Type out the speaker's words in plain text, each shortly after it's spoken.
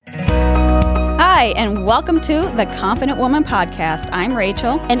Hi, and welcome to the Confident Woman Podcast. I'm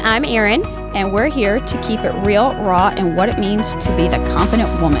Rachel. And I'm Erin. And we're here to keep it real, raw, and what it means to be the confident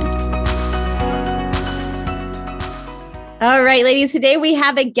woman. All right, ladies, today we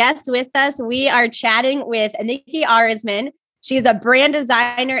have a guest with us. We are chatting with Nikki Arensman. She's a brand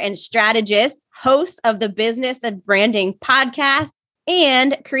designer and strategist, host of the Business of Branding podcast,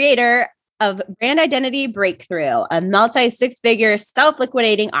 and creator of Brand Identity Breakthrough, a multi-six-figure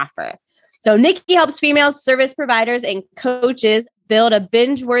self-liquidating offer. So Nikki helps female service providers and coaches build a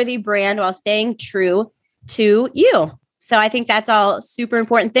binge-worthy brand while staying true to you. So I think that's all super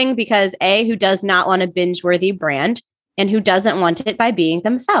important thing because who does not want a binge-worthy brand and who doesn't want it by being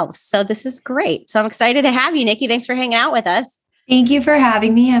themselves? So this is great. So I'm excited to have you, Nikki. Thanks for hanging out with us. Thank you for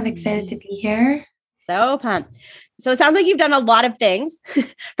having me. I'm excited to be here. So pumped. So it sounds like you've done a lot of things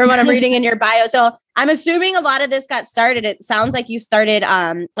from what I'm reading in your bio. So I'm assuming a lot of this got started. It sounds like you started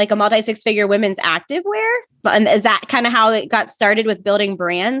like a multi-six-figure women's activewear. But is that kind of how it got started with building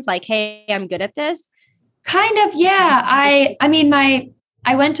brands? Like, hey, I'm good at this. Kind of, yeah. I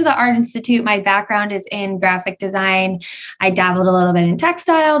went to the Art Institute. My background is in graphic design. I dabbled a little bit in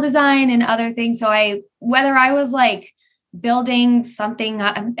textile design and other things. So whether I was like building something,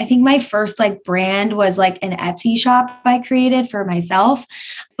 I think my first like brand was like an Etsy shop I created for myself.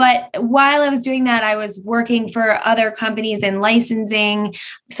 But while I was doing that, I was working for other companies in licensing.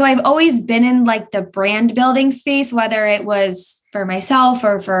 So I've always been in like the brand building space, whether it was for myself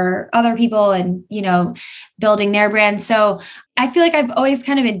or for other people and, building their brand. So I feel like I've always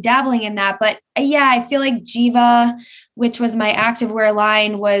kind of been dabbling in that. But yeah, I feel like Jiva, which was my activewear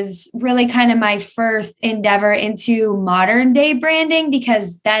line, was really kind of my first endeavor into modern day branding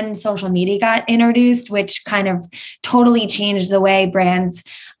because then social media got introduced, which kind of totally changed the way brands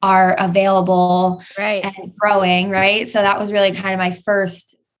are available and growing. Right. So that was really kind of my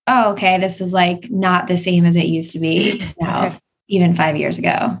first, this is like not the same as it used to be even 5 years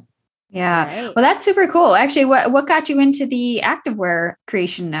ago. Yeah. Right. Well, that's super cool. Actually, what got you into the activewear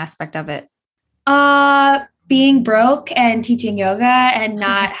creation aspect of it? Being broke and teaching yoga and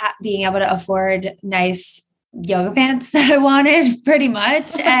not being able to afford nice yoga pants that I wanted pretty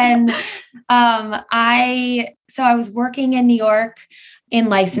much. And I was working in New York in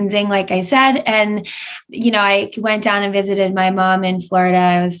licensing, like I said, and, I went down and visited my mom in Florida.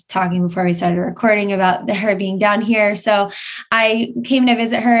 I was talking before we started recording about her being down here. So I came to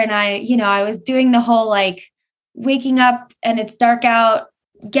visit her and I was doing the whole like waking up and it's dark out,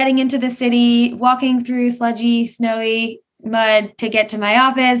 getting into the city, walking through sludgy, snowy mud to get to my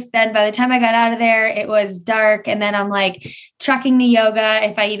office. Then by the time I got out of there, it was dark. And then I'm like trucking the yoga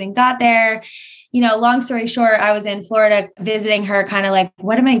if I even got there. Long story short, I was in Florida visiting her kind of like,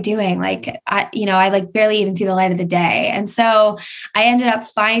 what am I doing? Like, I like barely even see the light of the day. And so I ended up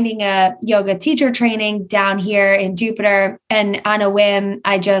finding a yoga teacher training down here in Jupiter. And on a whim,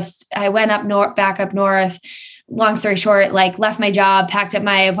 I went back up north. Long story short, like left my job, packed up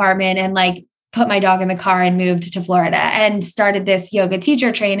my apartment and like put my dog in the car and moved to Florida and started this yoga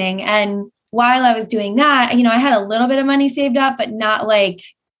teacher training. And while I was doing that, I had a little bit of money saved up, but not like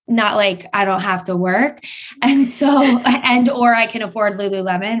I don't have to work. And so, or I can afford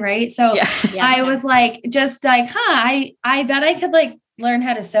Lululemon. Right. So I was like, just like, I bet I could like learn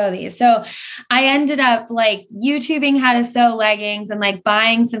how to sew these. So I ended up like YouTubing how to sew leggings and like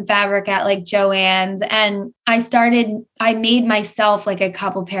buying some fabric at like Joann's. And I made myself like a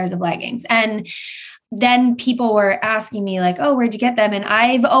couple pairs of leggings. And then people were asking me like, oh, where'd you get them? And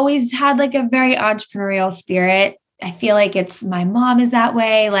I've always had like a very entrepreneurial spirit. I feel like my mom is that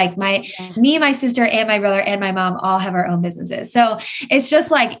way. Like me, my sister and my brother and my mom all have our own businesses. So it's just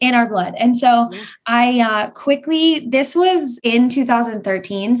like in our blood. And so this was in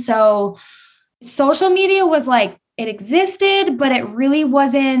 2013. So social media was like, it existed, but it really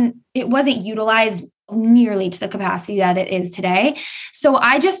wasn't utilized nearly to the capacity that it is today. So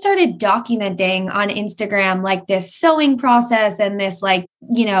I just started documenting on Instagram, like this sewing process and this like,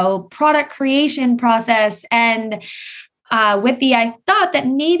 product creation process. And I thought that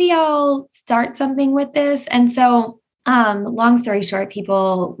maybe I'll start something with this. And so long story short,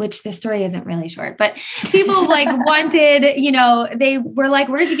 which the story isn't really short, but people like wanted, they were like,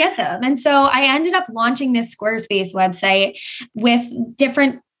 where'd you get them? And so I ended up launching this Squarespace website with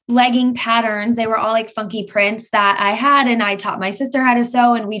different legging patterns. They were all like funky prints that I had, and I taught my sister how to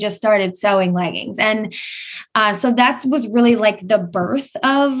sew, and we just started sewing leggings. And so that was really like the birth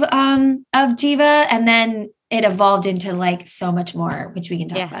of Jiva. And then it evolved into like so much more, which we can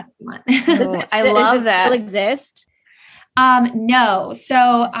talk about if you want. I love that. Still exist? No.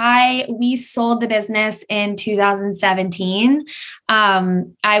 So we sold the business in 2017.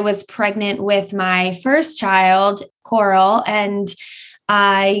 I was pregnant with my first child, Coral, and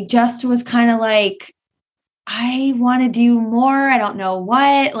I just was kind of like, I want to do more. I don't know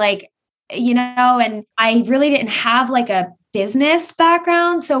what, and I really didn't have like a business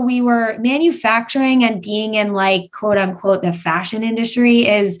background. So we were manufacturing, and being in like, quote unquote, the fashion industry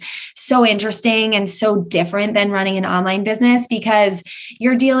is so interesting and so different than running an online business, because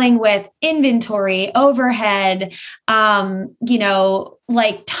you're dealing with inventory, overhead,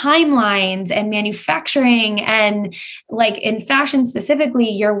 like timelines and manufacturing. And like in fashion specifically,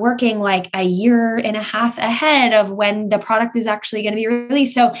 you're working like a year and a half ahead of when the product is actually going to be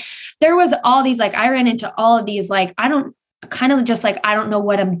released. So there was all these, like, I ran into all of these, like, I don't know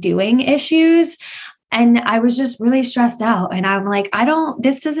what I'm doing issues. And I was just really stressed out. And I'm like,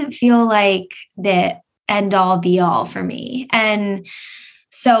 this doesn't feel like the end all be all for me. And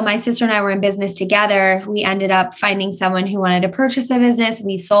so my sister and I were in business together. We ended up finding someone who wanted to purchase the business.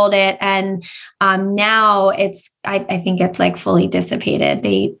 We sold it. And now I think it's like fully dissipated.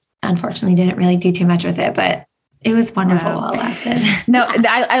 They unfortunately didn't really do too much with it, but it was wonderful while it lasted. No,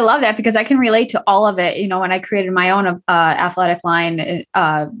 I love that, because I can relate to all of it. When I created my own athletic line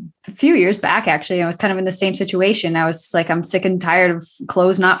a few years back, actually, I was kind of in the same situation. I was like, I'm sick and tired of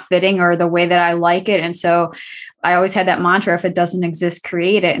clothes not fitting or the way that I like it. And so I always had that mantra, if it doesn't exist,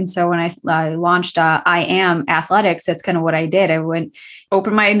 create it. And so when I launched I Am Athletics, that's kind of what I did. I went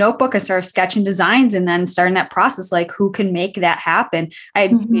open my notebook and started sketching designs, and then starting that process, like, who can make that happen?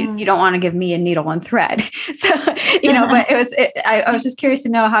 You don't want to give me a needle and thread. So, but I was just curious to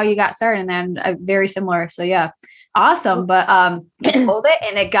know how you got started, and then very similar. So yeah, awesome. But you sold it,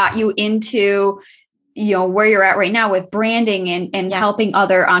 and it got you into where you're at right now with branding and helping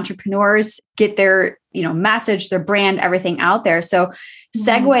other entrepreneurs get their, message, their brand, everything out there. So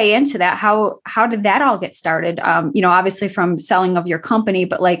segue into that, how did that all get started? Obviously from selling of your company,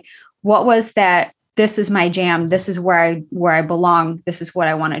 but like, what was that? This is my jam. This is where I belong. This is what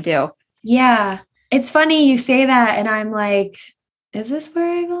I want to do. Yeah. It's funny you say that. And I'm like, is this where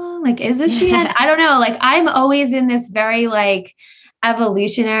I belong? Like, is this the end? I don't know. Like, I'm always in this very like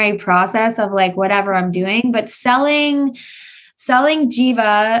evolutionary process of like whatever I'm doing, but selling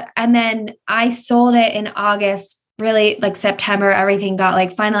Jiva. And then I sold it in August, really like September, everything got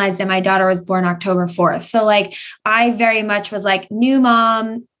like finalized, and my daughter was born October 4th. So like, I very much was like new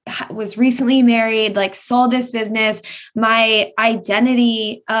mom, was recently married, like sold this business. My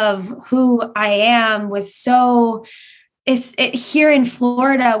identity of who I am was here in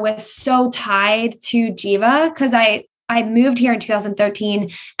Florida was so tied to Jiva, because I moved here in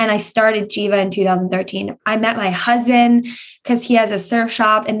 2013 and I started Jiva in 2013. I met my husband because he has a surf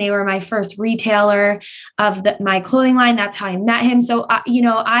shop, and they were my first retailer of my clothing line. That's how I met him. So,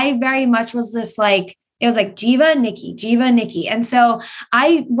 I very much was this like, it was like Jiva, Nikki. And so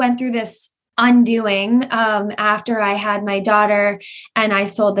I went through this undoing after I had my daughter and I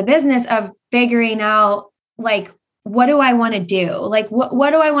sold the business, of figuring out like, what do I want to do? Like,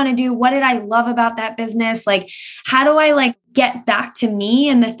 what do I want to do? What did I love about that business? Like, how do I like get back to me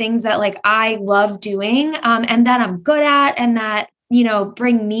and the things that like I love doing and that I'm good at, and that,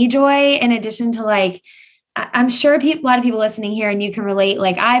 bring me joy, in addition to like, I'm sure a lot of people listening here, and you can relate,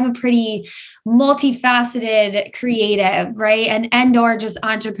 like I'm a pretty multifaceted creative, right? And or just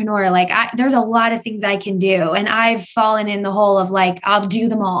entrepreneur. Like there's a lot of things I can do, and I've fallen in the hole of like, I'll do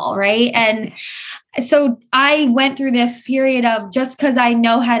them all. Right. And so I went through this period of, just because I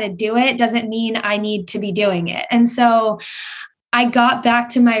know how to do it doesn't mean I need to be doing it. And so I got back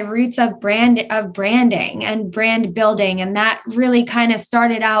to my roots of branding and brand building. And that really kind of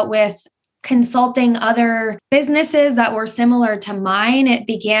started out with consulting other businesses that were similar to mine. It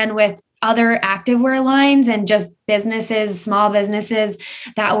began with other activewear lines and just small businesses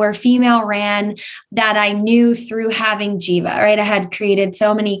that were female ran, that I knew through having Jiva, right? I had created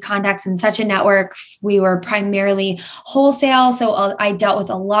so many contacts in such a network. We were primarily wholesale. So I dealt with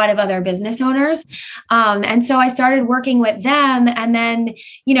a lot of other business owners. And so I started working with them. And then,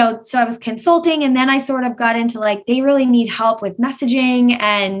 so I was consulting, and then I sort of got into like, they really need help with messaging,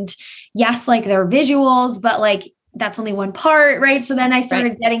 and yes, like their visuals, but like, that's only one part, right? So then I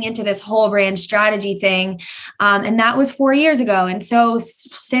started getting into this whole brand strategy thing. And that was 4 years ago. And so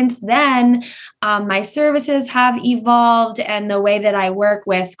since then, my services have evolved, and the way that I work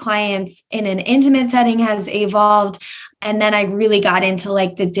with clients in an intimate setting has evolved. And then I really got into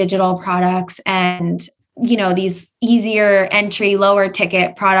like the digital products and, these easier entry, lower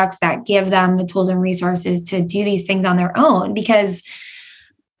ticket products that give them the tools and resources to do these things on their own, because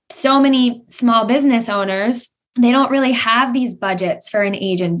so many small business owners they don't really have these budgets for an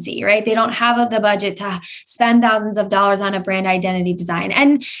agency, right? They don't have the budget to spend thousands of dollars on a brand identity design.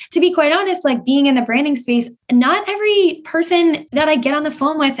 And to be quite honest, like being in the branding space, not every person that I get on the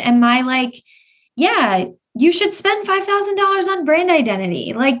phone with am I like, yeah, you should spend $5,000 on brand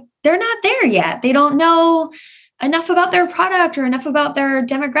identity. Like they're not there yet. They don't know enough about their product or enough about their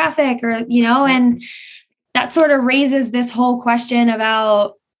demographic or, and that sort of raises this whole question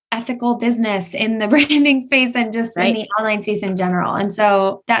about ethical business in the branding space and just in the online space in general. And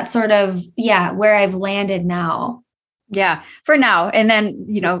so that's sort of, where I've landed now. Yeah, for now. And then,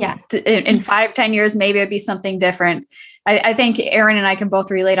 in 5-10 years, maybe it'd be something different. I think Erin and I can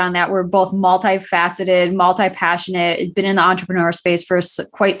both relate on that. We're both multifaceted, multi-passionate, been in the entrepreneur space for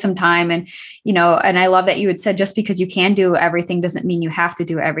quite some time. And, and I love that you had said, just because you can do everything doesn't mean you have to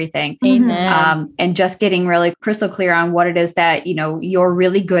do everything. Amen. And just getting really crystal clear on what it is that, you're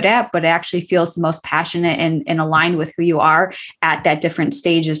really good at, but it actually feels the most passionate and aligned with who you are at that different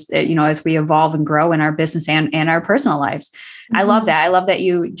stages, as we evolve and grow in our business and our personal lives. I love that. I love that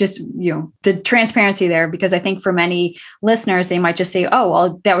you just, the transparency there, because I think for many listeners, they might just say, oh,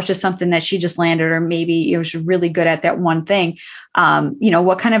 well, that was just something that she just landed, or maybe it was really good at that one thing.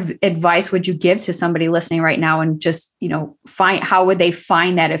 What kind of advice would you give to somebody listening right now? And just, how would they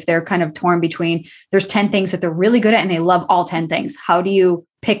find that if they're kind of torn between, there's 10 things that they're really good at and they love all 10 things. How do you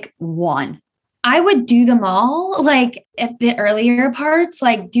pick one? I would do them all, like at the earlier parts,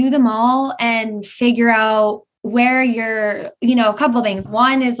 like do them all and figure out where you're, a couple of things.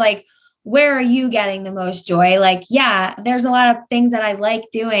 One is like, where are you getting the most joy? Like, yeah, there's a lot of things that I like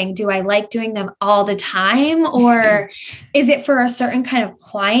doing. Do I like doing them all the time? Or is it for a certain kind of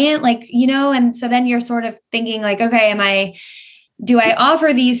client? Like, and so then you're sort of thinking like, okay, do I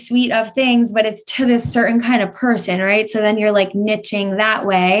offer these suite of things, but it's to this certain kind of person, right? So then you're like niching that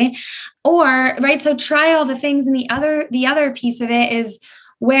way. Or, right. So try all the things. And the other piece of it is,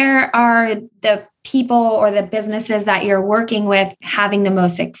 where are the people or the businesses that you're working with having the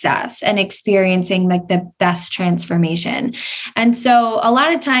most success and experiencing like the best transformation? And so a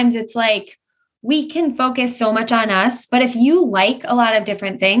lot of times it's like, we can focus so much on us, but if you like a lot of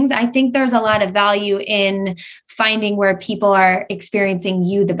different things, I think there's a lot of value in finding where people are experiencing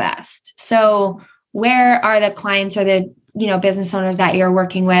you the best. So where are the clients or the, business owners that you're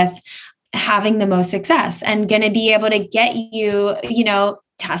working with having the most success and going to be able to get you,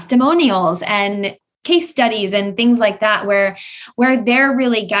 testimonials and case studies and things like that, where they're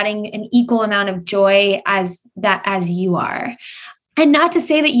really getting an equal amount of joy as you are. And not to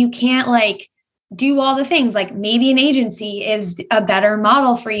say that you can't like do all the things, like maybe an agency is a better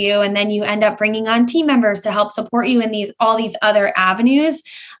model for you. And then you end up bringing on team members to help support you in all these other avenues.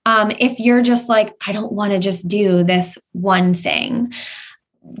 If you're just like, I don't want to just do this one thing,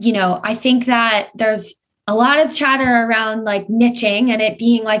 I think that there's a lot of chatter around like niching and it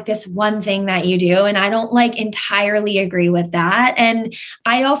being like this one thing that you do. And I don't like entirely agree with that. And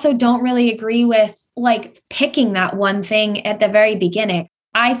I also don't really agree with like picking that one thing at the very beginning.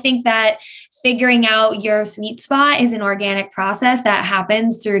 I think that figuring out your sweet spot is an organic process that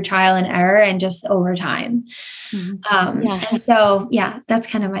happens through trial and error and just over time. And so, that's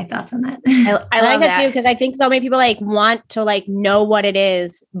kind of my thoughts on that. I like that too, because I think so many people like want to like know what it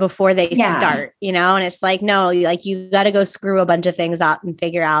is before they start, and it's like, no, you got to go screw a bunch of things up and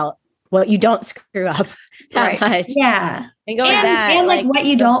figure out what you don't screw up that much. Yeah. And go with that. And like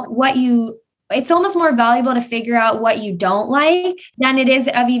it's almost more valuable to figure out what you don't like than it is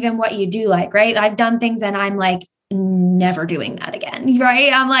of even what you do like, right? I've done things and I'm like, never doing that again,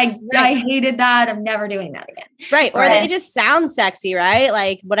 right? I'm like, I hated that. I'm never doing that again. Right. Or they just sound sexy, right?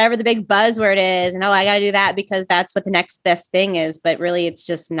 Like whatever the big buzzword is, and I got to do that because that's what the next best thing is. But really, it's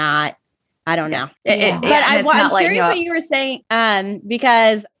just not. I don't know. I'm curious what you were saying,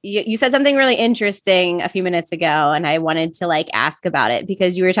 because you said something really interesting a few minutes ago, and I wanted to like ask about it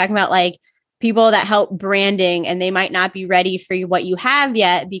because you were talking about like people that help branding and they might not be ready for what you have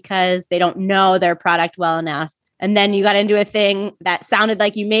yet because they don't know their product well enough. And then you got into a thing that sounded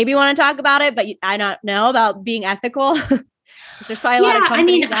like you maybe want to talk about it, but I don't know about being ethical. There's probably a lot of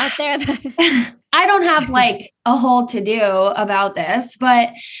companies out there that I don't have like a whole to do about this, but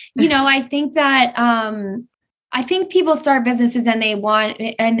I think that I think people start businesses and they want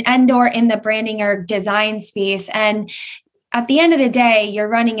and or in the branding or design space. And at the end of the day, you're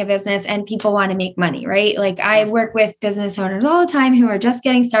running a business and people want to make money, right? Like I work with business owners all the time who are just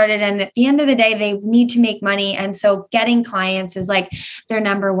getting started. And at the end of the day, they need to make money. And so getting clients is like their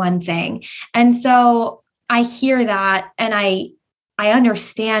number one thing. And so I hear that and I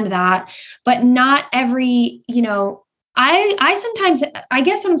understand that, but not every, I sometimes, I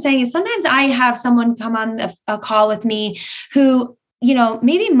guess what I'm saying is sometimes I have someone come on a call with me who,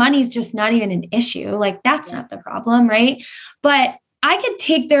 maybe money's just not even an issue. Like that's not the problem. Right. But I could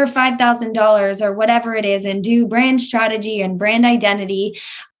take their $5,000 or whatever it is and do brand strategy and brand identity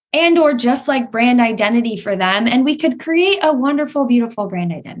and, or just like brand identity for them. And we could create a wonderful, beautiful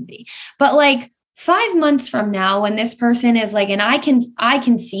brand identity. But like 5 months from now, when this person is like, and I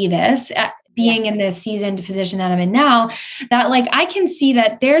can see this being in the seasoned position that I'm in now, that like, I can see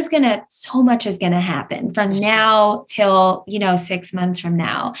that so much is going to happen from now till, 6 months from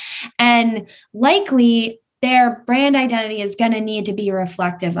now. And likely their brand identity is going to need to be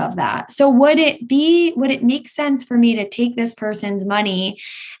reflective of that. So would it make sense for me to take this person's money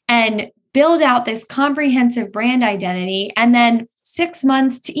and build out this comprehensive brand identity, and then 6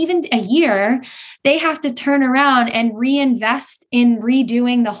 months to even a year, they have to turn around and reinvest in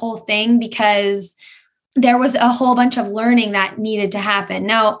redoing the whole thing because there was a whole bunch of learning that needed to happen.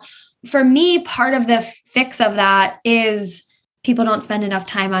 Now, for me, part of the fix of that is people don't spend enough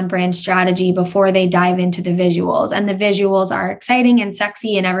time on brand strategy before they dive into the visuals. And the visuals are exciting and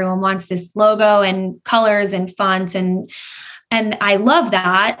sexy, and everyone wants this logo and colors and fonts and I love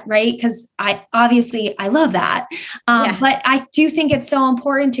that, right? Because I love that. But I do think it's so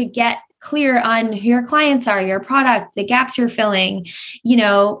important to get clear on who your clients are, your product, the gaps you're filling,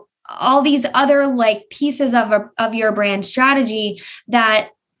 all these other like pieces of your brand strategy that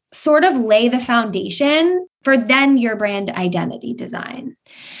sort of lay the foundation for then your brand identity design.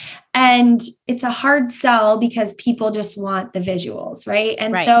 And it's a hard sell because people just want the visuals, right?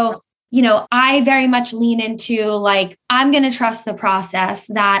 And so I very much lean into like, I'm going to trust the process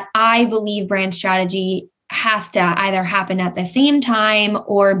that I believe brand strategy has to either happen at the same time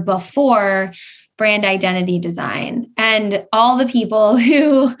or before brand identity design. And all the people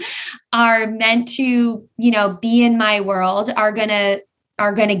who are meant to, be in my world are going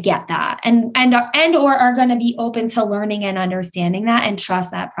to get that and or are going to be open to learning and understanding that and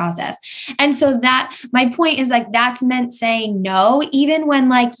trust that process. And so that my point is like, that's meant saying no, even when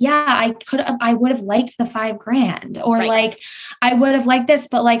like, I would have liked the $5,000 or like, I would have liked this,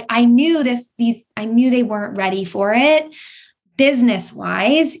 but like, I knew they weren't ready for it business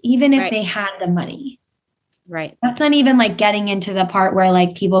wise, even if they had the money. Right. That's not even like getting into the part where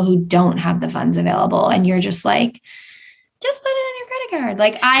like people who don't have the funds available and you're just like, just put it in your credit card.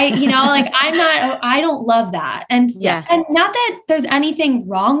 Like I don't love that. And not that there's anything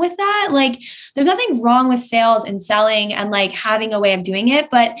wrong with that. Like there's nothing wrong with sales and selling and like having a way of doing it,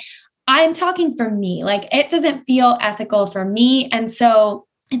 but I'm talking for me, like it doesn't feel ethical for me. And so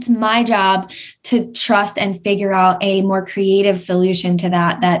it's my job to trust and figure out a more creative solution to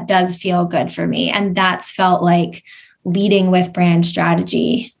that does feel good for me. And that's felt like leading with brand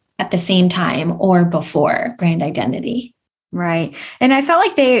strategy at the same time or before brand identity. Right. And I felt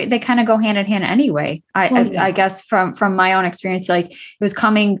like they kind of go hand in hand anyway. I guess from my own experience, like it was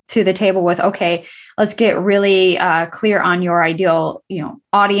coming to the table with, okay, let's get really clear on your ideal,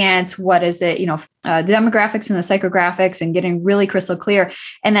 audience. What is it, the demographics and the psychographics and getting really crystal clear.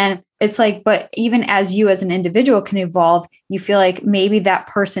 And then it's like, but even as you as an individual can evolve, you feel like maybe that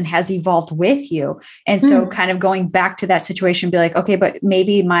person has evolved with you. And so kind of going back to that situation, be like, okay, but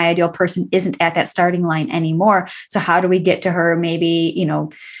maybe my ideal person isn't at that starting line anymore. So how do we get to her? Maybe,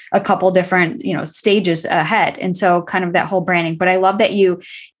 a couple different, stages ahead. And so kind of that whole branding, but I love that you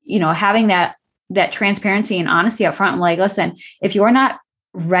having that transparency and honesty up front. I'm like, listen, if you're not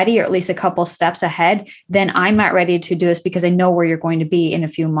ready, or at least a couple steps ahead, then I'm not ready to do this because I know where you're going to be in a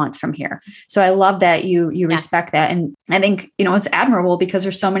few months from here. So I love that you respect that. And I think, it's admirable because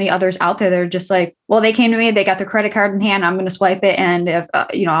there's so many others out there that are just like, well, they came to me, they got their credit card in hand, I'm going to swipe it. And if,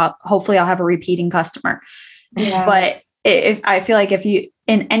 hopefully I'll have a repeating customer. Yeah. But if I feel like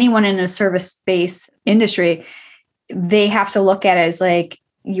anyone in a service-based industry, they have to look at it as like,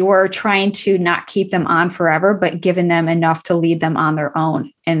 you're trying to not keep them on forever, but giving them enough to lead them on their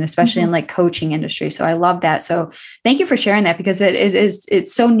own. And especially in like coaching industry. So I love that. So thank you for sharing that because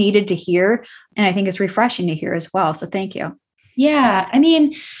it's so needed to hear. And I think it's refreshing to hear as well. So thank you. Yeah. I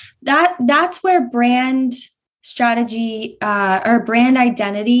mean, that's where brand strategy or brand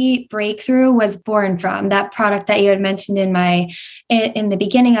identity breakthrough was born from. That product that you had mentioned in the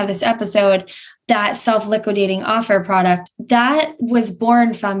beginning of this episode, that self-liquidating offer product, that was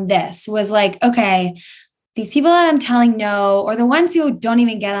born from this, was like, okay, these people that I'm telling no, or the ones who don't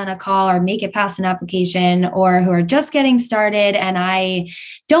even get on a call or make it past an application, or who are just getting started, and I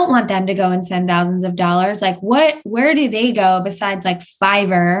don't want them to go and spend thousands of dollars. Like where do they go besides like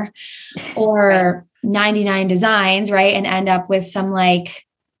Fiverr or 99 Designs, right? And end up with some like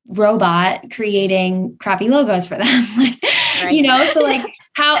robot creating crappy logos for them. Like, right. So like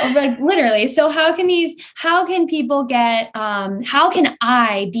literally, so how can people get, how can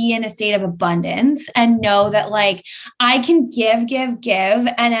I be in a state of abundance and know that like I can give,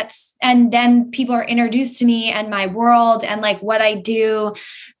 and then people are introduced to me and my world and like what I do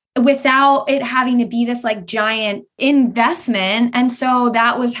without it having to be this like giant investment. And so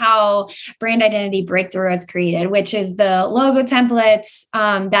that was how Brand Identity Breakthrough was created, which is the logo templates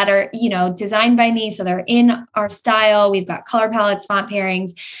that are, designed by me. So they're in our style. We've got color palettes, font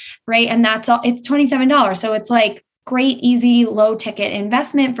pairings, right? And that's all, it's $27. So it's like great, easy, low ticket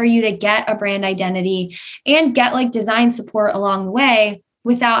investment for you to get a brand identity and get like design support along the way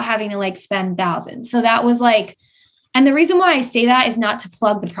without having to like spend thousands. So that was like, and the reason why I say that is not to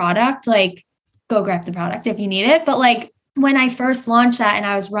plug the product, like go grab the product if you need it. But like when I first launched that and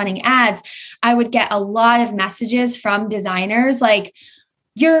I was running ads, I would get a lot of messages from designers like,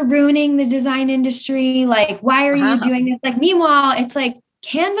 you're ruining the design industry. Like, why are you doing this? Like, meanwhile, it's like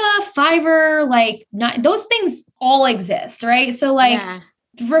Canva, Fiverr, like not, those things all exist, right? So like,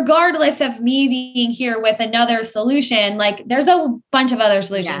 regardless of me being here with another solution, like there's a bunch of other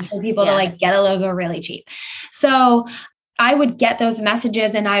solutions for people to like get a logo really cheap. So I would get those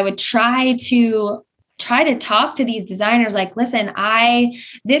messages and I would try to talk to these designers like, listen,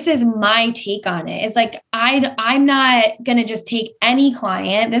 this is my take on it. It's like, I'm not going to just take any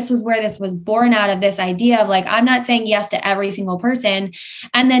client. This was where this was born out of this idea of like, I'm not saying yes to every single person.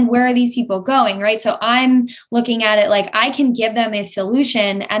 And then where are these people going? Right. So I'm looking at it like I can give them a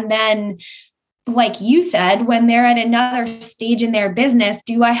solution. And then like you said, when they're at another stage in their business,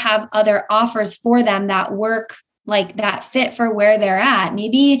 do I have other offers for them that work like that fit for where they're at?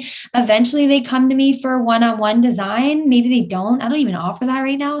 Maybe eventually they come to me for one-on-one design. Maybe they don't. I don't even offer that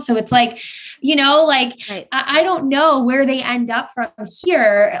right now. So it's like, right. I don't know where they end up from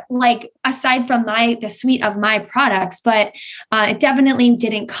here, like aside from the suite of my products, but it definitely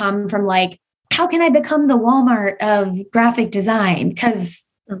didn't come from like, how can I become the Walmart of graphic design? Because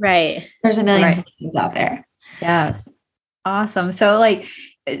there's a million solutions out there. Yes. Awesome.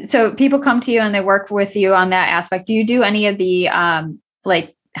 So people come to you and they work with you on that aspect. Do you do any of the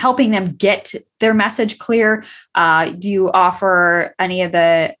like helping them get their message clear? Do you offer any of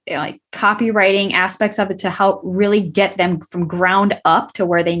the like copywriting aspects of it to help really get them from ground up to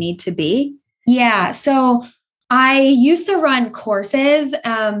where they need to be? Yeah. So I used to run courses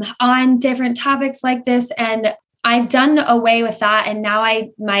on different topics like this, and I've done away with that. And now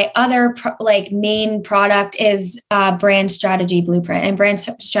my other main product is Brand Strategy Blueprint, and Brand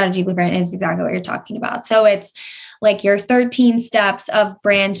Strategy Blueprint is exactly what you're talking about. So it's like your 13 steps of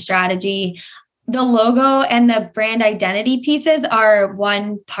brand strategy. The logo and the brand identity pieces are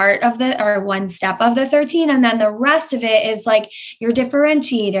one step of the 13. And then the rest of it is like your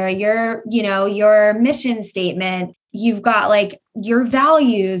differentiator, your mission statement. You've got like your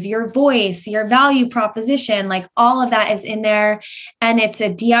values, your voice, your value proposition, like all of that is in there. And it's a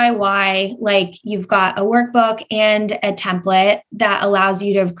DIY, like you've got a workbook and a template that allows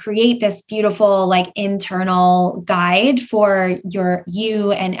you to create this beautiful, like internal guide for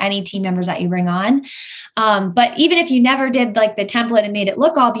you and any team members that you bring on. But even if you never did like the template and made it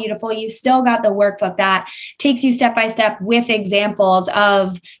look all beautiful, you still got the workbook that takes you step by step with examples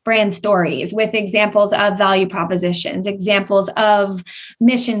of brand stories, with examples of value propositions, examples of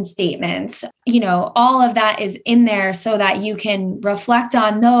mission statements. All of that is in there so that you can reflect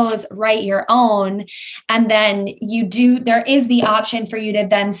on those, write your own. And then there is the option for you to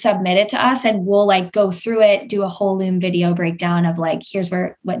then submit it to us, and we'll like go through it, do a whole Loom video breakdown of like, here's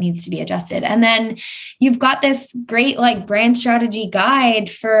what needs to be adjusted. And then you've got this great like brand strategy guide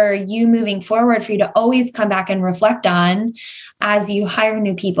for you moving forward, for you to always come back and reflect on as you hire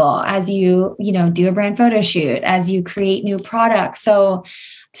new people, as you do a brand photo shoot, as you create new products. So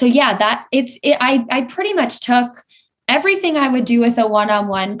yeah, I pretty much took everything I would do with a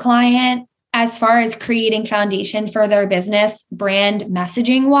one-on-one client as far as creating foundation for their business, brand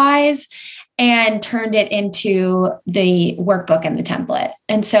messaging wise, and turned it into the workbook and the template.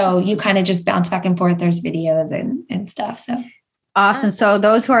 And so you kind of just bounce back and forth. There's videos and stuff. So awesome. So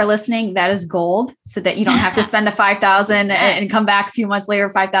those who are listening, that is gold, so that you don't have to spend the 5,000 and come back a few months later,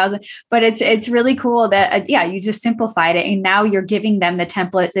 5,000. But it's really cool that, you just simplified it, and now you're giving them the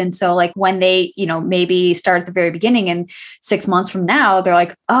templates. And so like when they, maybe start at the very beginning and 6 months from now, they're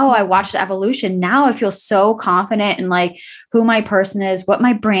like, oh, I watched the evolution. Now I feel so confident in like who my person is, what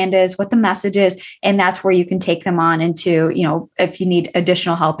my brand is, what the message is. And that's where you can take them on into, if you need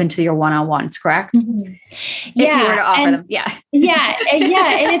additional help, into your one-on-ones, correct? Mm-hmm. If you were to offer them. Yeah. Yeah.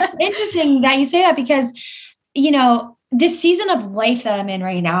 And it's interesting that you say that because, this season of life that I'm in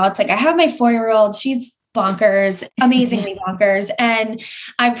right now, it's like I have my 4-year-old, she's bonkers, amazingly bonkers. And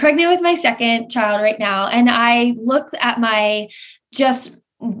I'm pregnant with my second child right now. And I look at my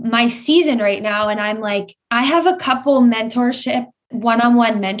season right now, and I'm like, I have a couple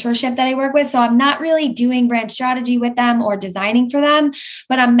one-on-one mentorship that I work with. So I'm not really doing brand strategy with them or designing for them,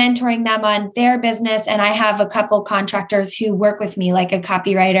 but I'm mentoring them on their business. And I have a couple contractors who work with me, like a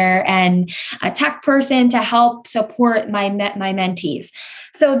copywriter and a tech person, to help support my mentees.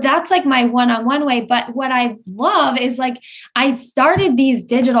 So that's like my one-on-one way. But what I love is like, I started these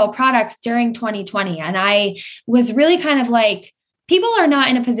digital products during 2020, and I was really kind of like, people are not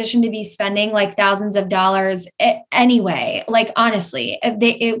in a position to be spending like thousands of dollars anyway. Like, honestly,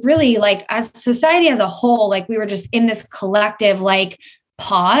 it really, like, as society as a whole, like, we were just in this collective, like,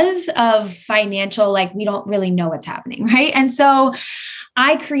 pause of financial, like, we don't really know what's happening. Right. And so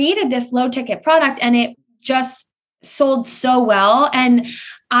I created this low ticket product, and it just sold so well. And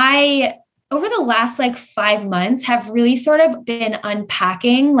I, over the last like 5 months, have really sort of been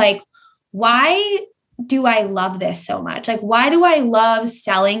unpacking, like, why do I love this so much? Like, why do I love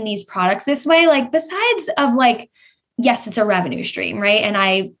selling these products this way? Like, besides of like, yes, it's a revenue stream, right? And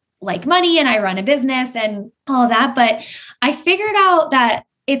I like money and I run a business and all of that. But I figured out that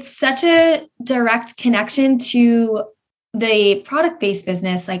it's such a direct connection to the product-based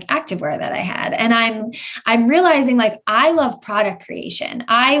business, like activewear, that I had. And I'm realizing, like, I love product creation.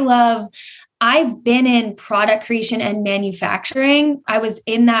 I've been in product creation and manufacturing. I was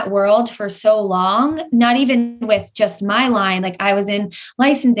in that world for so long, not even with just my line. Like, I was in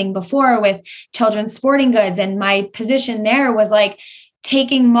licensing before with children's sporting goods. And my position there was like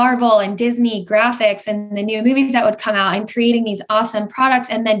taking Marvel and Disney graphics and the new movies that would come out and creating these awesome products,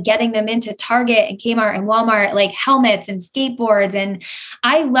 and then getting them into Target and Kmart and Walmart, like helmets and skateboards. And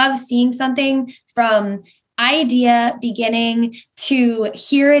I love seeing something from idea beginning to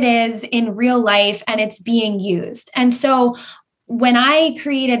here it is in real life and it's being used. And so when I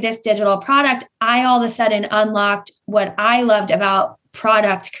created this digital product, I all of a sudden unlocked what I loved about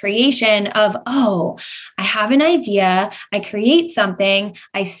product creation of, oh, I have an idea, I create something,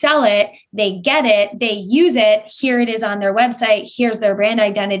 I sell it, they get it, they use it, here it is on their website, here's their brand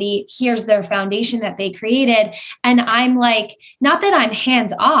identity, here's their foundation that they created. And I'm like, not that I'm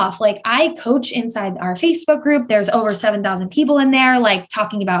hands off, like, I coach inside our Facebook group. There's over 7,000 people in there, like,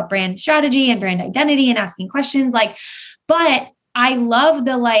 talking about brand strategy and brand identity and asking questions, like, but I love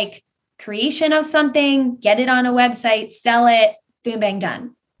the like creation of something, get it on a website, sell it, boom, bang,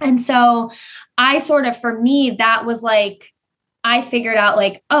 done. And so I sort of, for me, that was like, I figured out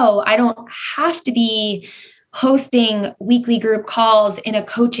like, oh, I don't have to be hosting weekly group calls in a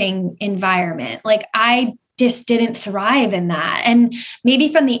coaching environment. Like, I just didn't thrive in that. And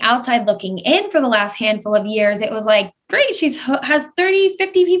maybe from the outside looking in for the last handful of years, it was like, great, has 30,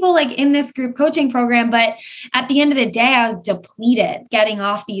 50 people like in this group coaching program. But at the end of the day, I was depleted getting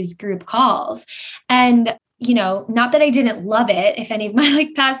off these group calls. And not that I didn't love it. If any of my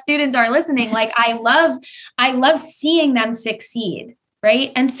like past students are listening, like, I love seeing them succeed.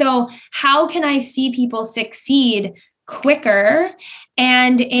 Right. And so how can I see people succeed quicker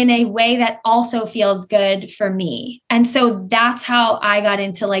and in a way that also feels good for me? And so that's how I got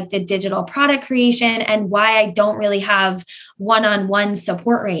into like the digital product creation and why I don't really have one-on-one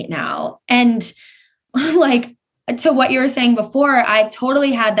support right now. And like, to what you were saying before, I've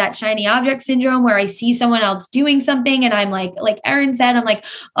totally had that shiny object syndrome where I see someone else doing something and I'm like Erin said, I'm like,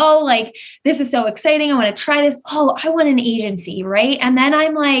 oh, like, this is so exciting. I want to try this. Oh, I want an agency. Right. And then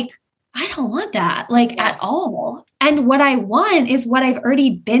I'm like, I don't want that like at all. And what I want is what I've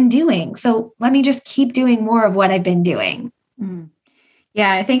already been doing. So let me just keep doing more of what I've been doing. Mm.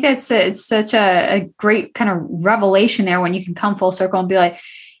 Yeah. I think it's such a great kind of revelation there when you can come full circle and be like,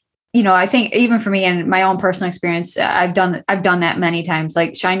 I think even for me and my own personal experience, I've done that many times,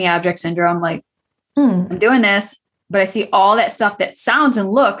 like shiny object syndrome, like I'm doing this, but I see all that stuff that sounds and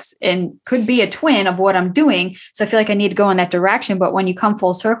looks and could be a twin of what I'm doing. So I feel like I need to go in that direction. But when you come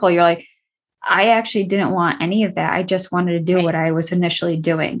full circle, you're like, I actually didn't want any of that. I just wanted to do what I was initially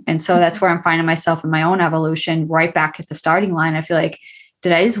doing. And so that's where I'm finding myself in my own evolution, right back at the starting line. I feel like,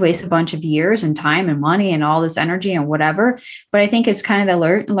 did I just waste a bunch of years and time and money and all this energy and whatever? But I think it's kind of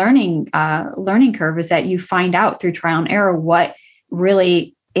the learning curve is that you find out through trial and error what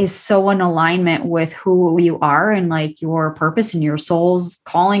really is so in alignment with who you are and like your purpose and your soul's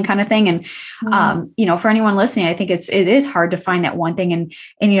calling kind of thing. And, for anyone listening, I think it is hard to find that one thing. And,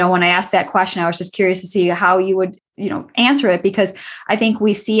 when I asked that question, I was just curious to see how you would, answer it, because I think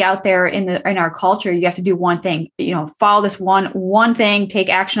we see out there in our culture, you have to do one thing, follow this one thing, take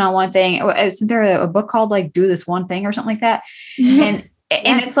action on one thing. Isn't there a book called like Do This One Thing or something like that? And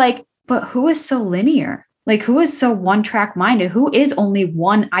it's like, but who is so linear? Like, who is so one track minded? Who is only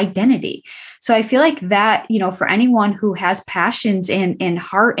one identity? So I feel like that, for anyone who has passions and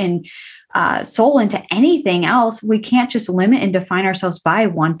heart and soul into anything else, we can't just limit and define ourselves by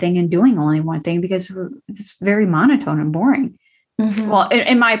one thing and doing only one thing, because it's very monotone and boring. Mm-hmm. Well,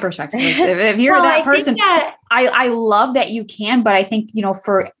 in my perspective, if you're that person, I love that you can, but I think,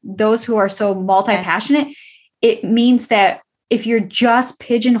 for those who are so multi-passionate, it means that if you're just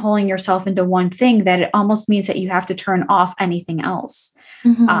pigeonholing yourself into one thing, that it almost means that you have to turn off anything else.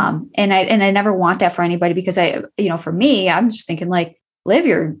 Mm-hmm. And I never want that for anybody, because for me, I'm just thinking like, live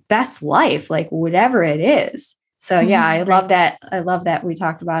your best life, like whatever it is. So yeah, I love that. I love that we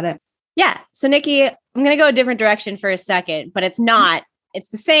talked about it. Yeah. So Nikki, I'm going to go a different direction for a second, but it's not, it's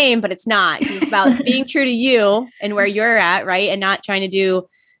the same, but it's not. It's about being true to you and where you're at, right? And not trying to do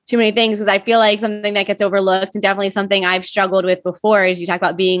too many things. Because I feel like something that gets overlooked, and definitely something I've struggled with before, is you talk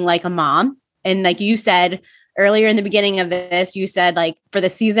about being like a mom. And like you said earlier in the beginning of this, you said like, for the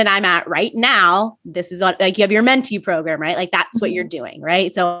season I'm at right now, this is what, like, you have your mentee program, right? Like that's what you're doing.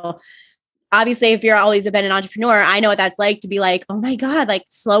 Right. So obviously if you're always been an entrepreneur, I know what that's like to be like, oh my God, like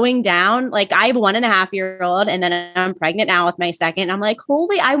slowing down. Like I have a 1.5-year-old, and then I'm pregnant now with my second. I'm like,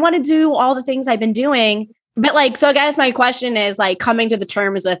 holy, I want to do all the things I've been doing. But like, so I guess my question is like coming to the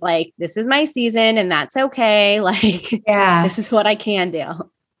terms with like, this is my season and that's okay. Like, this is what I can do.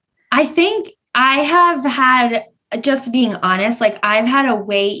 I think I have had, just being honest, like I've had a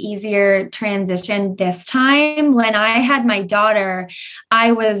way easier transition this time. When I had my daughter,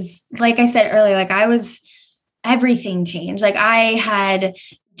 I was, like I said earlier, like everything changed. Like I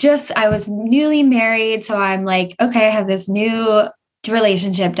was newly married. So I'm like, okay, I have this new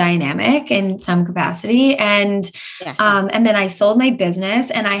relationship dynamic in some capacity. And then I sold my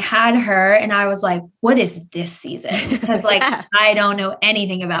business and I had her, and I was like, what is this season? Because like, I don't know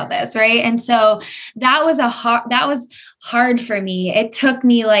anything about this. Right. And so that was hard for me. It took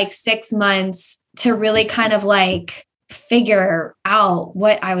me like 6 months to really kind of like figure out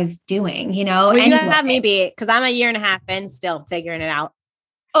what I was doing, Well, you have me beat, because I'm a 1.5 years in still figuring it out.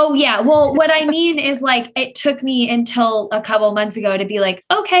 Oh yeah. Well, what I mean is like, it took me until a couple months ago to be like,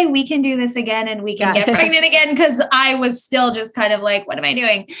 okay, we can do this again and we can get pregnant again. Cause I was still just kind of like, what am I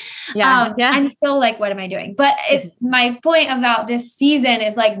doing? I'm still like, what am I doing? But my point about this season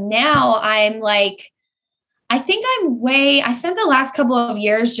is like, now I'm like, I think I spent the last couple of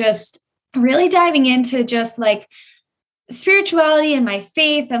years just really diving into just like spirituality and my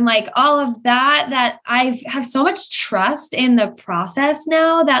faith and like all of that I have so much trust in the process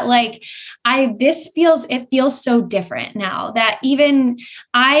now that like it feels so different now that even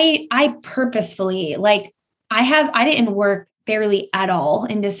I purposefully, like I didn't work barely at all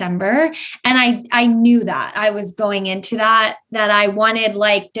in December. And I knew that I was going into that I wanted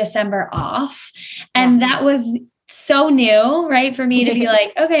like December off. And that was so new, right? For me to be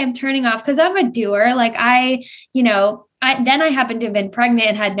like, okay, I'm turning off, because I'm a doer. Like then I happened to have been pregnant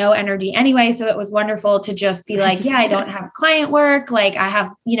and had no energy anyway. So it was wonderful to just be like, I don't have client work. Like I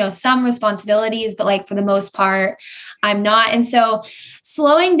have, some responsibilities, but like for the most part, I'm not. And so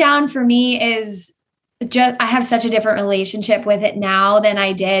slowing down for me is just, I have such a different relationship with it now than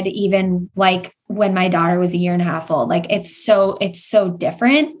I did even like when my daughter was 1.5 years old. Like it's so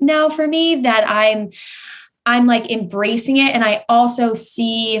different now for me that I'm like embracing it. And I also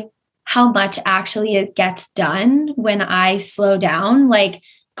see how much actually it gets done when I slow down, like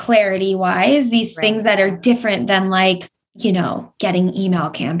clarity wise, these things that are different than like, getting email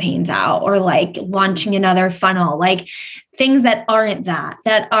campaigns out or like launching another funnel, like things that aren't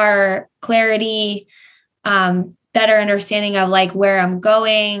that are clarity, better understanding of like where I'm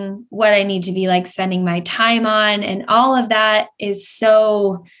going, what I need to be like spending my time on. And all of that is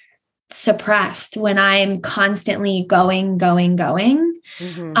so suppressed when I'm constantly going, that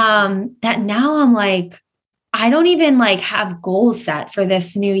now I'm like, I don't even like have goals set for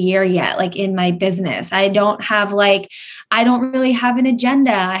this new year yet. Like in my business, I don't really have an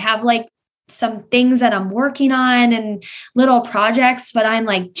agenda. I have like some things that I'm working on and little projects, but I'm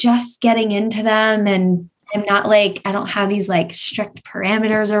like just getting into them. And I'm not like, I don't have these like strict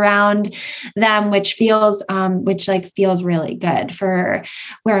parameters around them, which feels really good for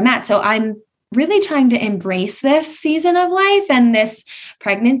where I'm at. So I'm really trying to embrace this season of life and this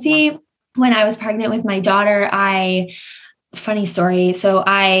pregnancy. When I was pregnant with my daughter, funny story. So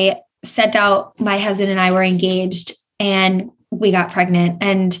I sent out, my husband and I were engaged and we got pregnant,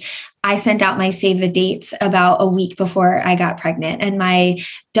 and I sent out my save the dates about a week before I got pregnant, and my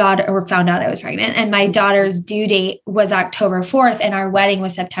daughter, or found out I was pregnant, and my daughter's due date was October 4th and our wedding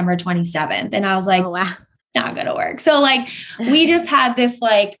was September 27th. And I was like, oh, wow. Not going to work. So like, we just had this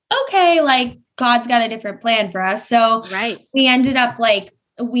like, okay, like God's got a different plan for us. So we ended up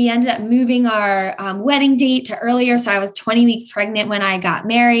moving our wedding date to earlier. So I was 20 weeks pregnant when I got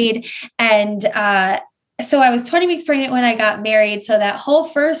married. And so I was 20 weeks pregnant when I got married. So that whole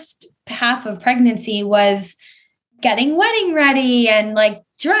first half of pregnancy was getting wedding ready and like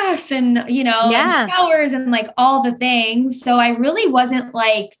dress and, and showers and like all the things. So I really wasn't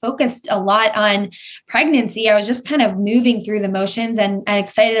like focused a lot on pregnancy. I was just kind of moving through the motions and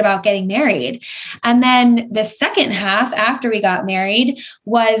excited about getting married. And then the second half after we got married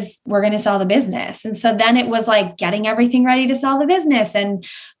was, we're going to sell the business. And so then it was like getting everything ready to sell the business and,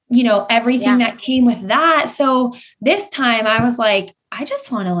 everything that came with that. So this time I was like, I just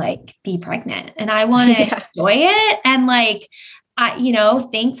want to like be pregnant and I want to enjoy it. And like,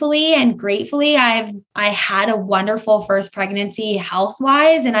 thankfully and gratefully, I had a wonderful first pregnancy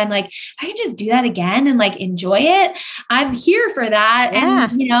health-wise. And I'm like, I can just do that again and like enjoy it. I'm here for that. Yeah.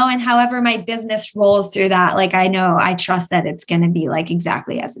 And, and however my business rolls through that, like, I trust that it's going to be like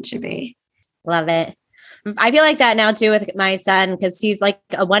exactly as it should be. Love it. I feel like that now too with my son, because he's like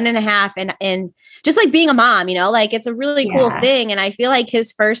a 1.5 and just like being a mom, like it's a really cool thing. And I feel like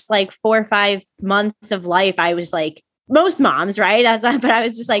his first like 4 or 5 months of life, I was like most moms, right? But I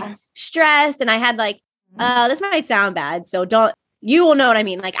was just like stressed and I had like, this might sound bad. So you will know what I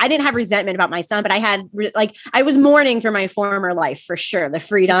mean? Like I didn't have resentment about my son, but I had I was mourning for my former life for sure. The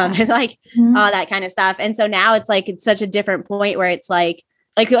freedom and like all that kind of stuff. And so now it's like, it's such a different point where it's like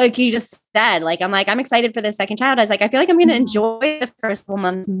you just said, like, I'm excited for the second child. I was like, I feel like I'm going to enjoy the first couple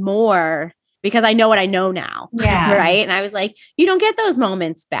months more because I know what I know now. Yeah. Right. And I was like, you don't get those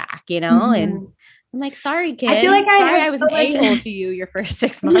moments back, and I'm like, sorry, kid. I feel like I was an a-hole to you your first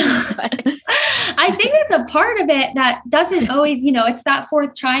 6 months. But I think it's a part of it that doesn't always, it's that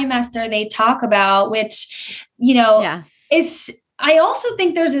 4th trimester they talk about, which, is, I also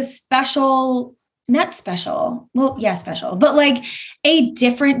think there's a special, but like a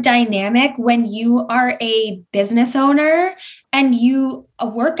different dynamic when you are a business owner and you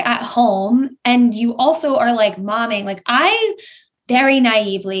work at home and you also are like momming. Like I very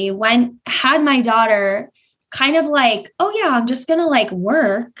naively had my daughter kind of like, oh yeah, I'm just going to like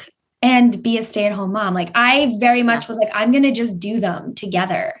work and be a stay-at-home mom. Like I very much was like, I'm going to just do them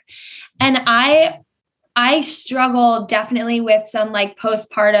together. And I struggled definitely with some like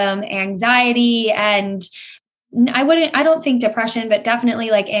postpartum anxiety, and I don't think depression, but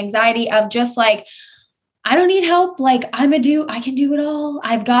definitely like anxiety of just like, I don't need help. Like I can do it all.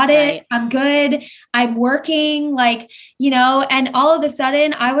 I've got it. I'm good. I'm working and all of a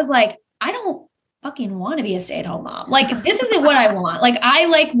sudden I was like, I don't fucking want to be a stay-at-home mom. Like this isn't what I want. Like I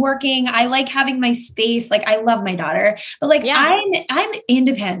like working. I like having my space. Like I love my daughter, but like I'm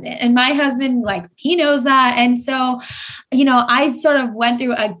independent and my husband, like he knows that. And so, I sort of went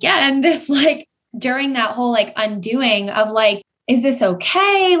through again, this like during that whole like undoing of like, is this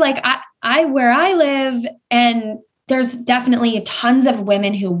okay? Like where I live, and there's definitely tons of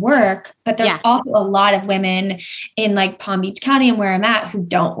women who work, but there's also a lot of women in like Palm Beach County and where I'm at who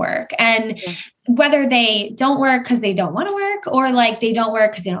don't work. And whether they don't work because they don't want to work, or like they don't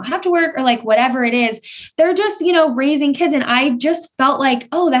work because they don't have to work, or like whatever it is, they're just, raising kids. And I just felt like,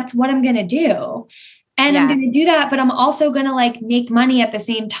 oh, that's what I'm going to do. And I'm going to do that, but I'm also going to like make money at the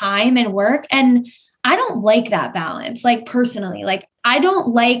same time and work. And I don't like that balance. Like personally, like I don't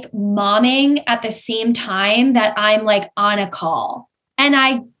like momming at the same time that I'm like on a call. And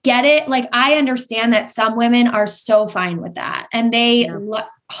I get it. Like I understand that some women are so fine with that and they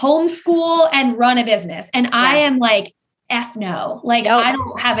homeschool and run a business. And I am like, F no, like I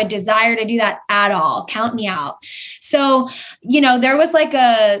don't have a desire to do that at all. Count me out. So, there was like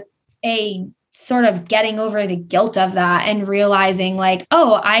a sort of getting over the guilt of that and realizing like,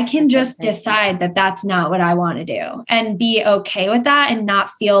 oh, I can just decide that that's not what I want to do and be okay with that and not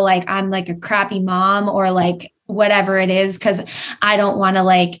feel like I'm like a crappy mom or like whatever it is. Cause I don't want to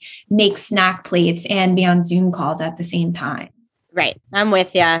like make snack plates and be on Zoom calls at the same time. Right. I'm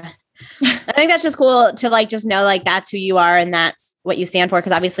with you. I think that's just cool to like, just know like that's who you are and that's what you stand for.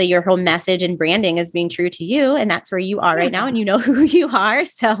 Cause obviously your whole message and branding is being true to you. And that's where you are right now. And you know who you are.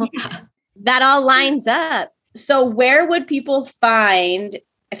 So that all lines up. So where would people find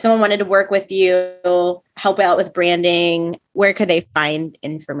if someone wanted to work with you, help out with branding, where could they find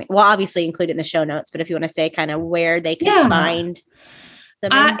information? Well, obviously include it in the show notes, but if you want to say kind of where they can find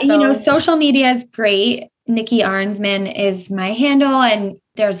some info. Social media is great. Nikki Arensman is my handle, and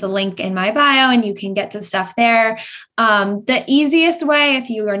there's the link in my bio and you can get to stuff there. The easiest way, if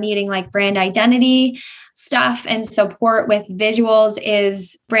you are needing like brand identity stuff and support with visuals,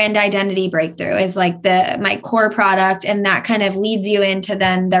 is Brand Identity Breakthrough is like my core product. And that kind of leads you into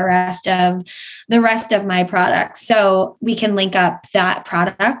then the rest of my products. So we can link up that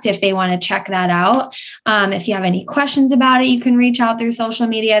product if they want to check that out. If you have any questions about it, you can reach out through social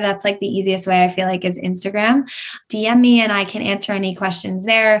media. That's like the easiest way, I feel like, is Instagram. DM me and I can answer any questions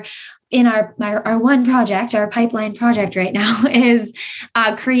there. In our one project, our pipeline project right now is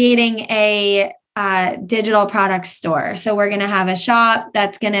creating a digital product store. So we're going to have a shop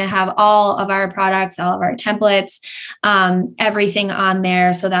that's going to have all of our products, all of our templates, everything on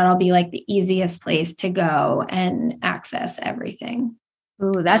there. So that'll be like the easiest place to go and access everything.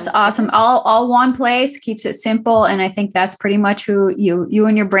 Ooh, that's awesome. All one place, keeps it simple. And I think that's pretty much who you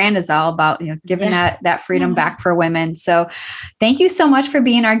and your brand is all about, giving that freedom back for women. So thank you so much for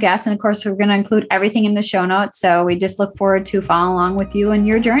being our guest. And of course, we're going to include everything in the show notes. So we just look forward to following along with you and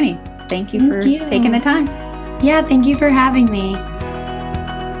your journey. Thank you for taking the time. Yeah. Thank you for having me.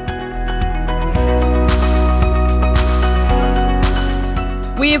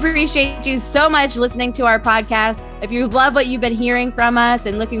 We appreciate you so much listening to our podcast. If you love what you've been hearing from us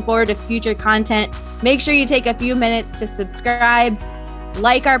and looking forward to future content, make sure you take a few minutes to subscribe,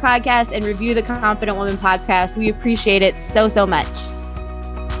 like our podcast, and review the Confident Woman podcast. We appreciate it so, so much.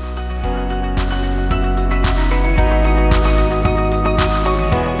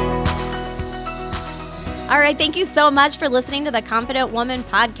 All right. Thank you so much for listening to the Confident Woman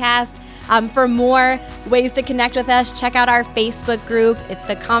podcast. For more ways to connect with us, check out our Facebook group. It's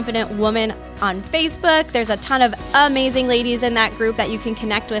the Confident Woman on Facebook. There's a ton of amazing ladies in that group that you can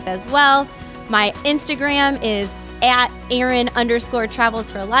connect with as well. My Instagram is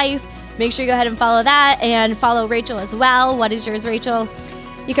 @Aaron_travels4life. Make sure you go ahead and follow that and follow Rachel as well. What is yours, Rachel?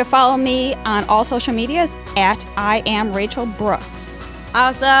 You can follow me on all social medias @IamRachelBrooks.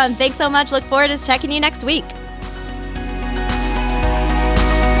 Awesome. Thanks so much. Look forward to checking you next week.